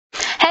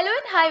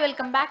Hi,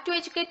 welcome back to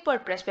Educate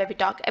WordPress, where we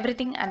talk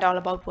everything and all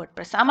about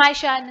WordPress. I'm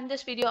Aisha, and in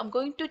this video, I'm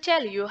going to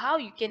tell you how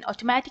you can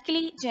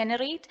automatically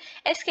generate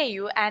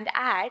SKU and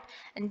add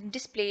and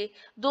display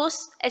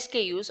those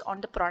SKUs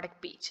on the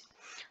product page.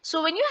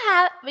 So when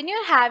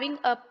you're having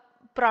a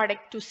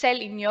product to sell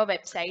in your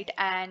website,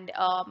 and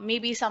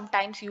maybe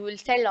sometimes you will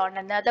sell on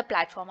another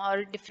platform or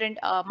a different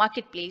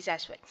marketplace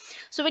as well.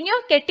 So when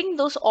you're getting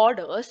those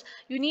orders,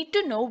 you need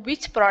to know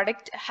which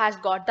product has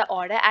got the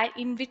order and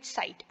in which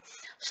site.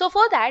 So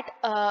for that,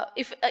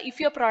 if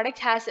your product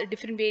has a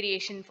different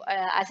variation,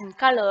 as in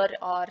color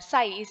or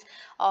size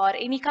or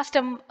any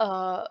custom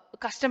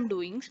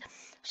doings,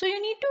 so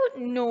you need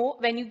to know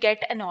when you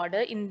get an order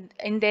in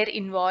their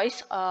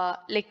invoice,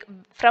 like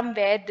from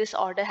where this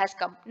order has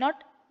come,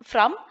 not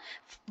from,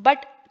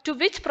 but to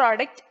which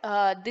product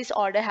this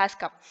order has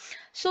come.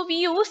 So we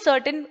use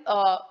certain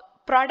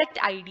product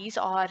IDs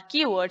or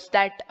keywords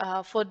that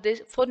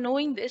for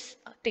knowing this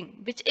thing,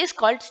 which is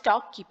called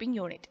stock keeping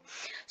unit.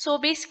 So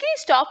basically,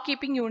 stock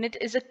keeping unit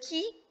is a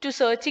key to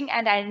searching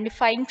and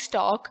identifying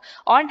stock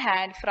on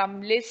hand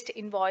from list,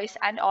 invoice,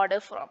 and order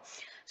from.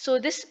 So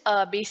this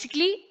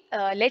basically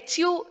lets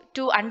you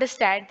to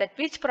understand that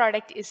which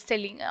product is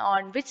selling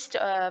on which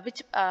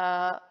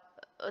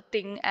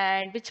thing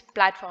and which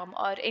platform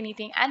or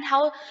anything, and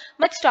how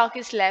much stock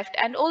is left,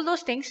 and all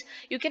those things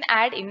you can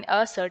add in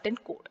a certain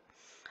code.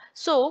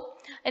 So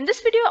in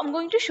this video, I'm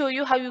going to show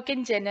you how you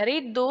can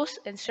generate those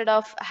instead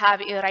of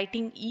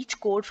writing each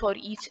code for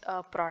each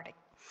product.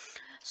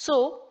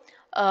 So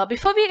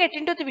before we get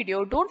into the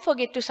video, don't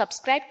forget to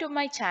subscribe to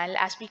my channel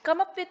as we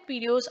come up with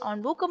videos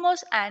on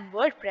WooCommerce and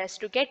WordPress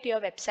to get your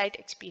website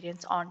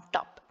experience on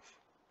top.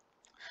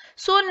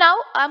 So now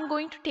I'm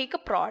going to take a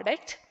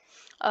product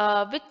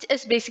which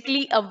is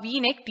basically a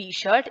V-neck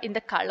t-shirt in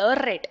the color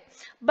red.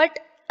 But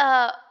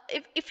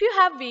if you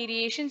have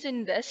variations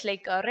in this,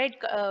 like a red,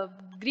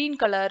 green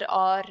color,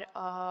 or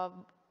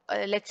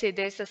let's say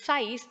there's a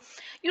size,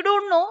 you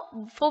don't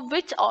know for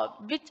which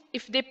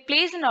if they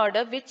place an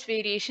order, which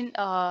variation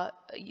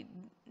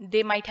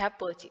they might have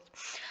purchased.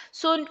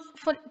 So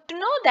to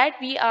know that,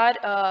 we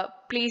are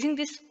placing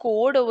this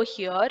code over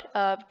here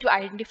to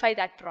identify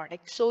that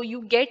product. So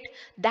you get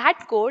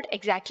that code,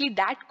 exactly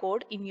that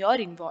code, in your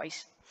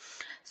invoice.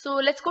 So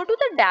let's go to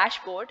the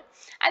dashboard,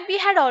 and we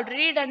had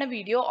already done a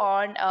video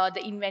on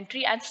the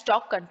inventory and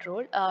stock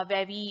control,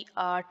 where we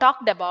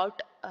talked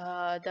about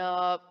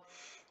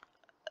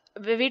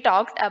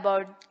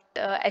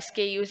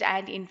SKUs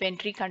and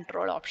inventory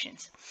control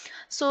options.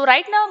 So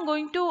right now I'm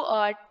going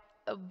to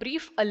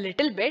brief a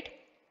little bit.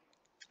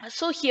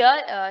 So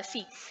here,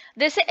 see,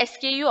 there's a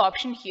SKU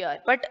option here,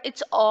 but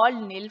it's all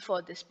nil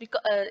for this,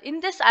 because in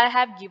this I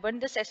have given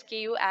this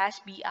SKU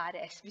as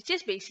BRS, which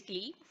is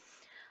basically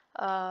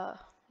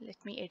let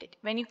me edit.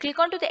 When you click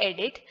onto the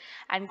edit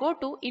and go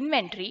to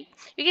inventory,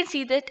 you can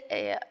see that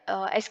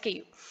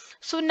SKU.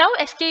 So now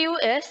SKU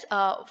is,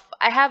 I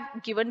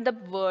have given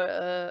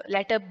the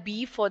letter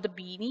B for the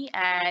beanie,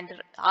 and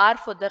R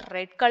for the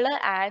red color,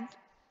 and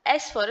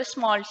S for a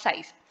small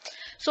size.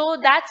 So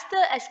that's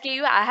the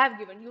SKU I have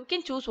given. You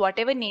can choose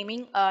whatever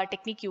naming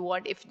technique you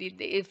want.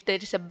 If there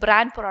is a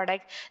brand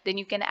product, then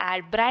you can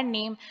add brand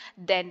name,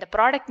 then the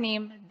product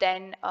name,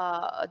 then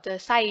the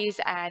size,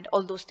 and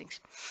all those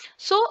things.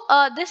 So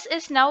this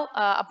is now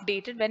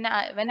updated when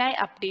I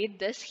update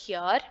this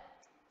here,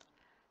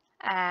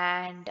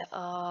 and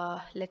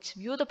let's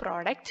view the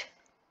product.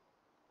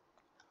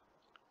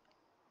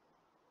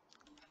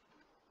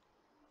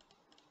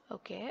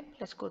 Okay,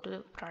 let's go to the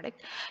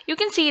product. You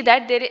can see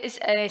that there is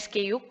an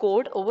SKU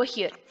code over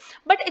here,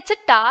 but it's a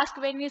task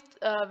when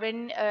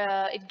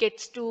it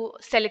gets to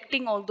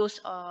selecting all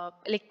those,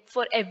 like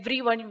for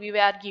everyone we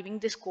were giving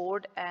this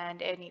code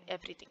and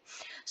everything.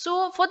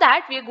 So for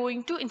that, we are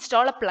going to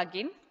install a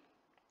plugin.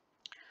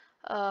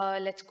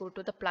 Let's go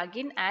to the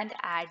plugin and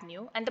add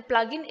new, and the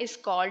plugin is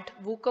called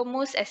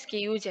Woocommerce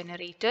SKU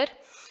generator.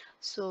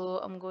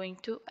 So I'm going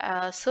to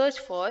search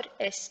for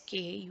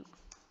SKU.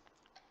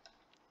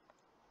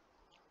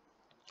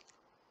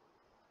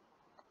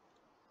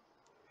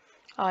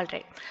 All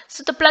right,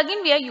 so the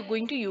plugin we are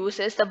going to use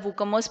is the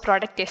WooCommerce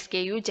product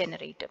SKU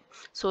generator.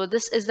 So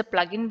this is the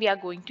plugin we are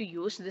going to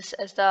use. This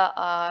is the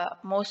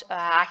most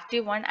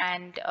active one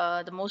and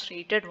the most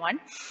rated one.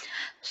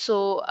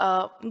 So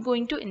I'm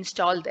going to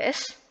install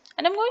this,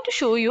 and I'm going to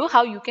show you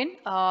how you can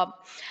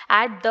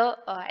add the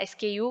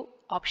SKU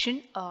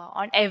option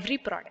on every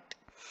product.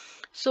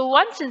 So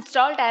once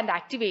installed and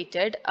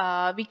activated,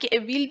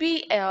 we'll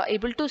be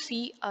able to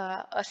see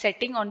a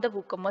setting on the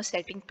WooCommerce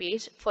setting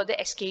page for the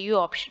SKU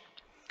option.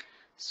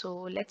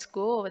 So let's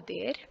go over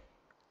there.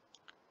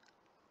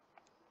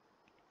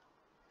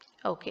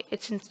 Okay,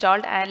 it's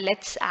installed, and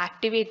let's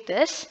activate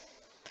this.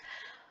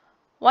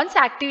 Once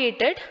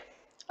activated,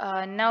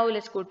 now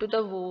let's go to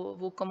the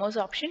WooCommerce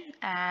option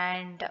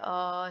and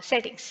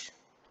settings.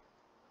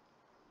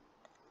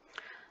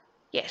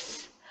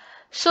 Yes.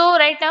 So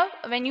right now,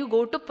 when you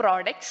go to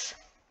products,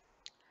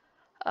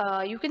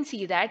 you can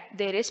see that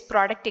there is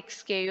product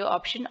SKU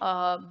option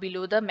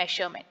below the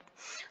measurement.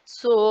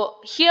 So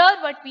here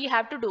what we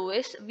have to do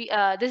is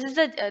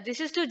this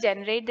is to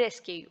generate the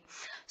SKU.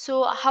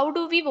 So how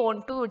do we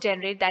want to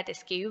generate that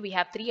SKU? We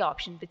have three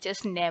options, which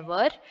is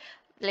never,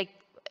 like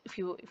if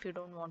you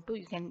don't want to,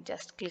 you can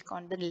just click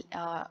on the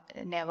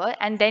never,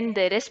 and then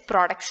there is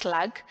product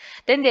slug,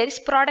 then there is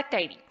product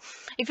ID.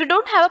 If you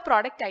don't have a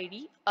product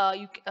ID,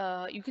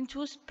 you can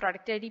choose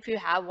product ID if you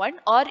have one,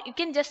 or you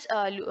can just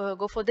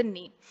go for the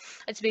name.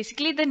 It's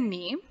basically the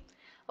name.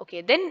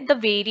 Okay, then the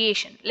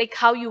variation, like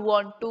how you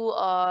want to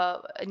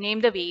name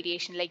the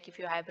variation, like if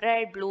you have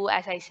red, blue,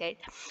 as I said,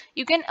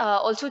 you can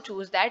also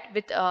choose that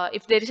with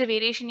if there is a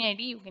variation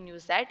ID, you can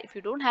use that. If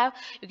you don't have,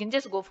 you can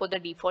just go for the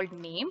default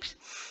names.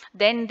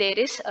 Then there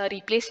is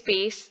replace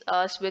space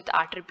with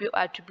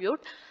attribute.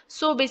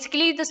 So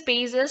basically the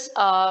spaces,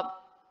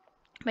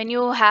 when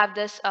you have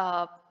this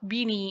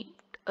beanie,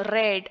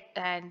 red,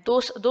 and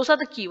those are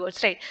the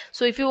keywords, right?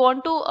 So if you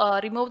want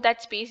to remove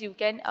that space, you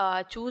can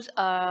choose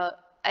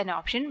an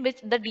option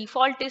which the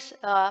default is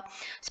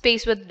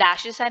space with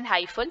dashes and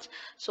hyphens.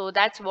 So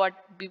that's what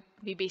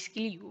we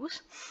basically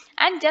use,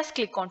 and just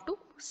click on to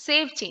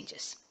save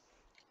changes.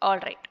 All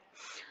right,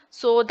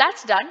 so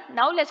that's done.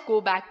 Now let's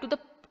go back to the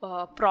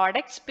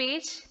products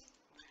page,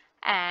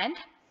 and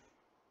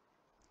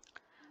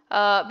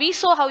we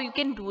saw how you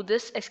can do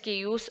this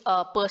SKUs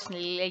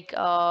personally, like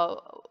a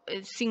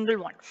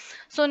single one.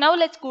 So now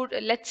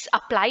let's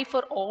apply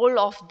for all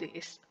of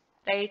this,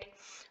 right?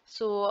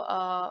 So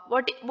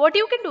what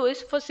you can do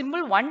is, for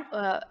simple one,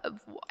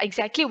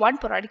 exactly one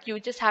product,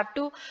 you just have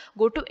to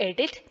go to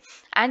edit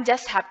and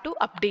just have to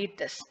update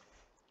this.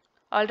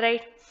 All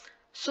right.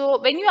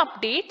 So when you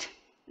update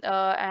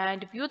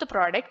and view the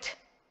product,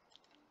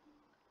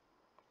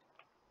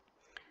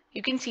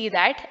 you can see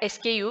that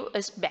SKU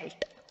is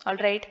built. All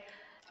right,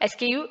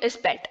 SKU is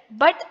built,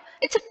 but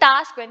it's a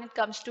task when it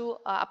comes to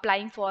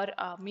applying for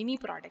mini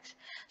products.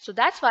 So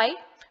that's why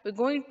we're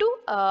going to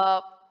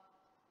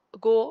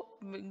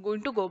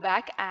go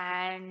back,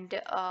 and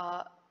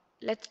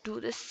let's do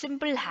this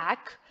simple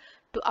hack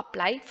to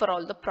apply for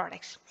all the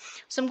products.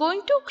 So I'm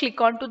going to click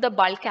on to the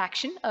bulk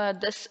action,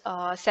 this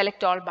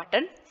select all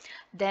button.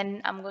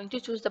 Then I'm going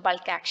to choose the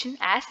bulk action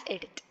as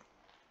edit.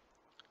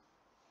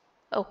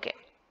 Okay,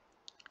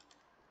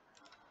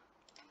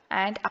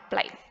 and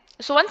apply.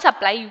 So once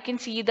apply, you can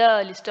see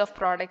the list of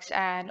products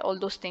and all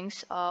those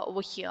things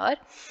over here.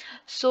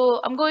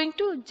 So I'm going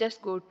to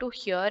just go to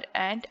here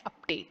and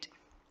update.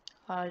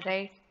 All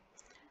right.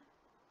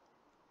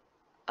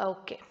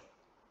 Okay.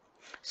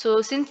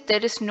 So since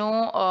there is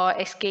no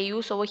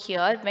SKUs over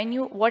here,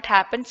 what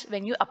happens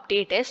when you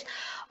update is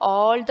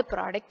all the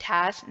product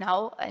has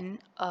now an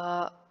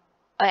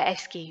a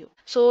SKU.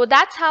 So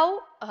that's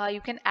how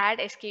you can add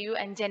SKU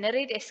and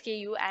generate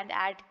SKU and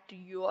add to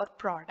your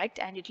product,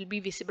 and it will be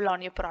visible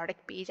on your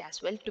product page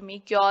as well to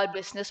make your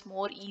business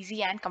more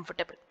easy and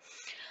comfortable.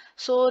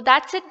 So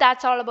that's it.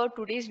 That's all about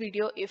today's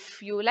video.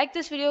 If you like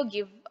this video,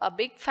 give a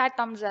big fat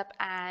thumbs up,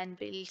 and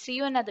we'll see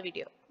you in another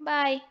video.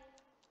 Bye.